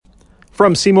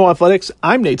From SEMO Athletics,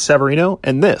 I'm Nate Severino,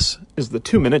 and this is the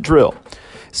 2-Minute Drill.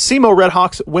 SEMO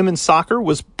Redhawks women's soccer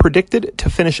was predicted to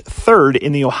finish third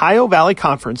in the Ohio Valley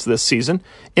Conference this season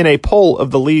in a poll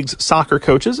of the league's soccer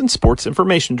coaches and sports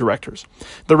information directors.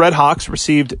 The Redhawks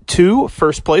received 2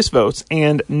 first-place votes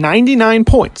and 99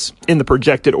 points in the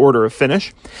projected order of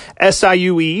finish.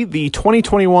 SIUE, the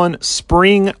 2021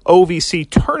 Spring OVC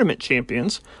Tournament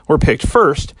champions, were picked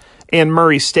first, and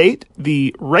Murray State,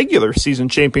 the regular season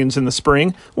champions in the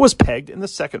spring, was pegged in the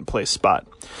second-place spot.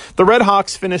 The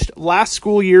Redhawks finished last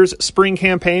school year's spring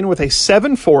campaign with a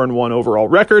 7-4-1 overall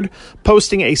record,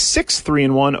 posting a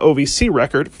 6-3-1 OVC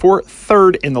record for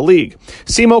third in the league.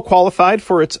 SEMO qualified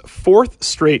for its 4th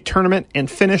straight tournament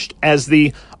and finished as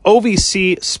the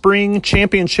OVC Spring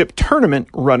Championship Tournament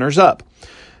runners-up.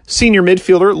 Senior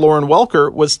midfielder Lauren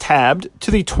Welker was tabbed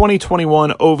to the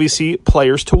 2021 OVC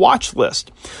Players to Watch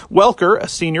list. Welker, a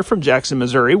senior from Jackson,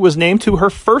 Missouri, was named to her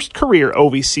first career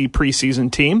OVC preseason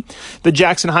team. The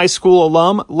Jackson High School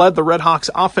alum led the Redhawks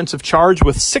offensive charge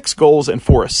with 6 goals and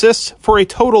 4 assists for a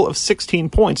total of 16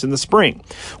 points in the spring.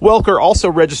 Welker also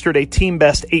registered a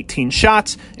team-best 18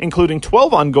 shots, including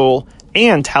 12 on goal,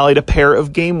 and tallied a pair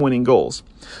of game-winning goals.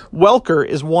 Welker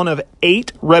is one of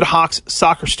 8 Redhawks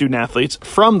soccer student athletes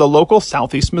from the local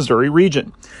Southeast Missouri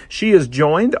region. She is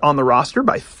joined on the roster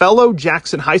by fellow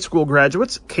Jackson High School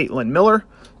graduates Caitlin Miller,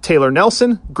 Taylor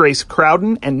Nelson, Grace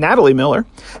Crowden, and Natalie Miller,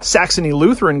 Saxony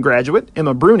Lutheran graduate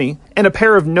Emma Bruni, and a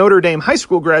pair of Notre Dame High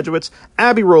School graduates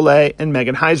Abby Rollet and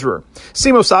Megan Heiserer.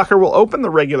 SEMO Soccer will open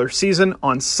the regular season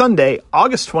on Sunday,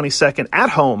 August 22nd at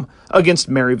home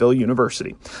against Maryville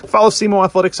University. Follow SEMO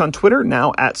Athletics on Twitter,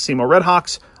 now at SEMO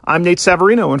Redhawks. I'm Nate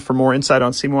Savarino, and for more insight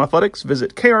on SEMO Athletics,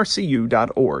 visit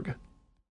krcu.org.